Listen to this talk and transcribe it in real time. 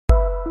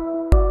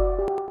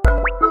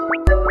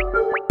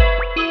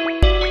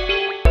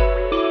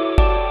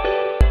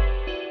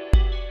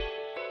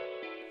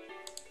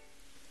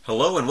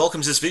Hello and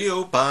welcome to this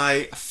video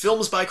by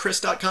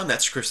filmsbychris.com.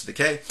 That's Chris with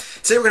the K.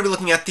 Today we're going to be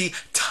looking at the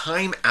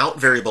timeout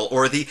variable,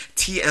 or the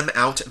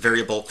TMOut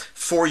variable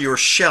for your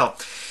shell.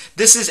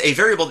 This is a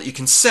variable that you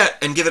can set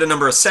and give it a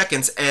number of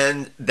seconds,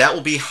 and that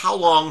will be how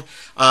long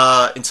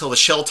until the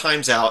shell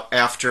times out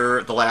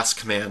after the last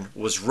command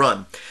was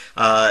run.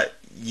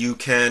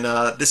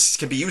 This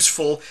can be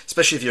useful,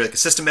 especially if you're like a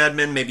system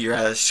admin, maybe you're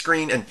at a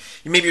screen, and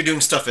maybe you're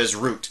doing stuff as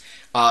root.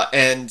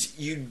 And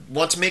you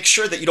want to make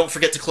sure that you don't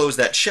forget to close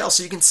that shell,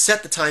 so you can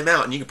set the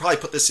timeout, and you can probably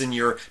put this in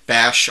your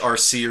bash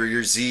RC or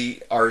your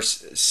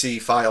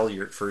zrc file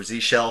for Z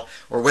shell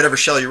or whatever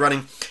shell you're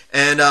running,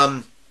 and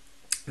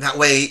that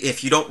way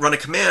if you don't run a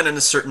command in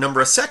a certain number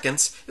of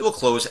seconds, it will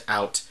close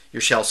out your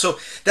shell. So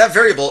that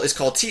variable is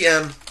called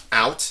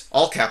TMOut,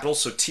 all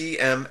capitals, so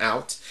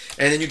TMOut,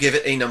 and then you give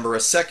it a number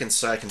of seconds,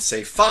 so I can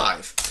say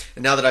 5.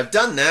 And now that I've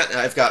done that,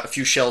 I've got a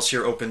few shells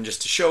here open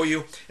just to show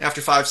you.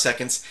 After 5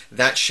 seconds,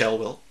 that shell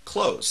will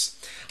close.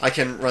 I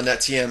can run that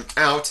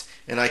TMOut,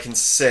 and I can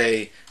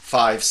say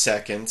 5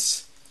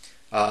 seconds.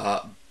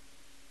 But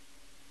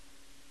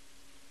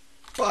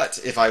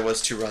if I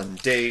was to run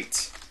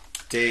date,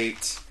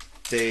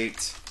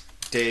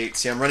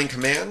 see, I'm running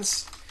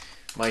commands,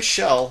 my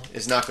shell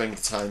is not going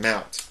to time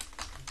out.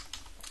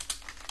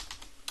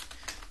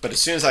 But as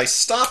soon as I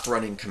stop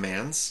running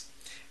commands,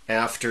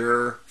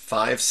 after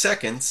 5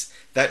 seconds,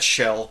 that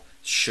shell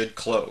should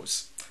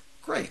close.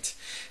 Great.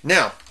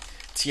 Now,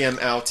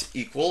 TMOut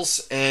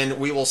equals, and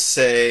we will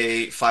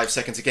say 5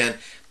 seconds again.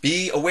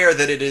 Be aware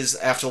that it is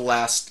after the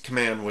last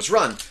command was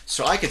run.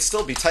 So I could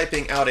still be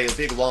typing out a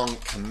big long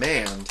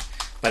command,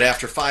 but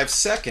after 5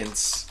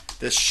 seconds,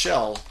 this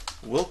shell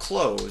will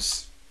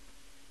close,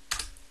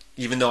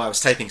 even though I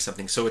was typing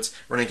something. So it's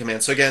running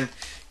command. So again,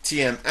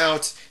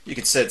 TMOut, you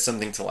could set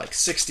something to like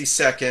 60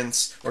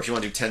 seconds, or if you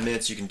want to do 10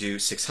 minutes, you can do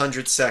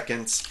 600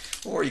 seconds,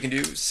 or you can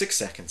do 6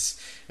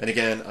 seconds. And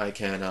again, I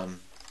can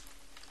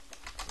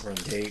run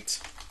date,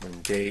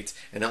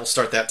 and I'll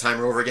start that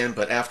timer over again,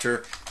 but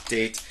after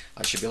date,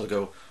 I should be able to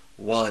go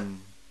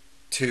 1,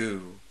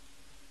 2,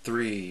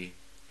 3,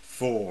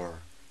 4,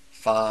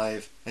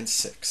 5, and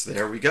 6.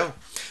 There we go.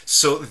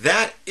 So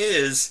that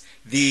is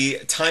the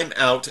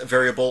timeout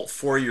variable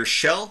for your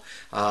shell.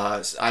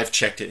 I've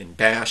checked it in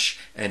bash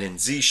and in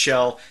Z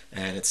shell,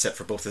 and it's set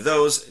for both of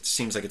those. It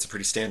seems like it's a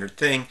pretty standard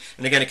thing.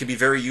 And again, it can be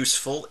very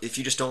useful if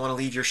you just don't want to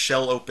leave your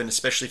shell open,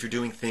 especially if you're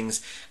doing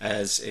things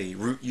as a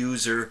root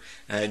user,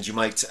 and you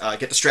might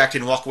get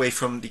distracted and walk away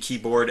from the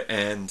keyboard,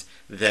 and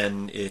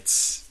then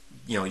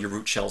your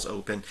root shell's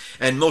open.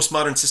 And most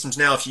modern systems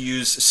now, if you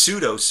use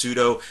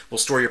sudo will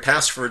store your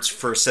passwords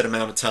for a set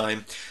amount of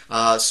time.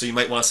 So you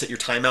might want to set your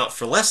timeout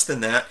for less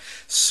than that,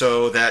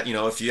 so that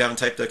if you haven't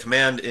typed the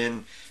command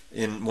in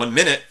 1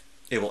 minute,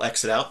 it will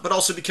exit out. But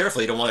also be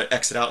careful, you don't want to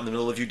exit out in the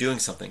middle of you doing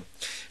something.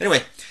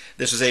 Anyway,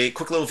 this was a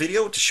quick little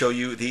video to show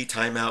you the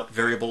timeout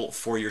variable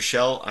for your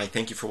shell. I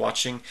thank you for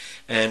watching.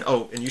 And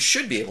and you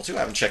should be able to, I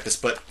haven't checked this,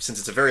 but since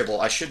it's a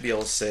variable, I should be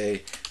able to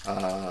say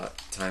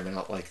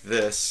timeout like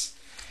this,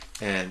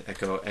 and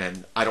echo,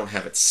 and I don't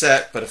have it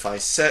set, but if I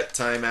set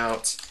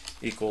timeout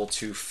equal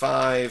to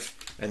 5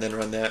 and then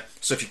run that,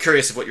 so if you're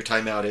curious of what your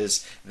timeout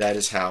is, that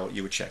is how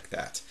you would check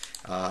that.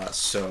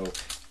 So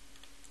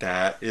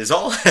that is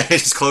all. I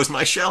just closed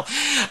my shell.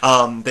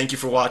 Thank you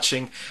for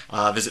watching.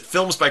 Visit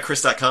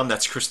filmsbychris.com.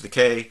 That's Chris with the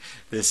K.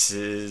 This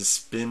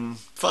has been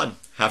fun.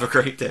 Have a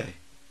great day.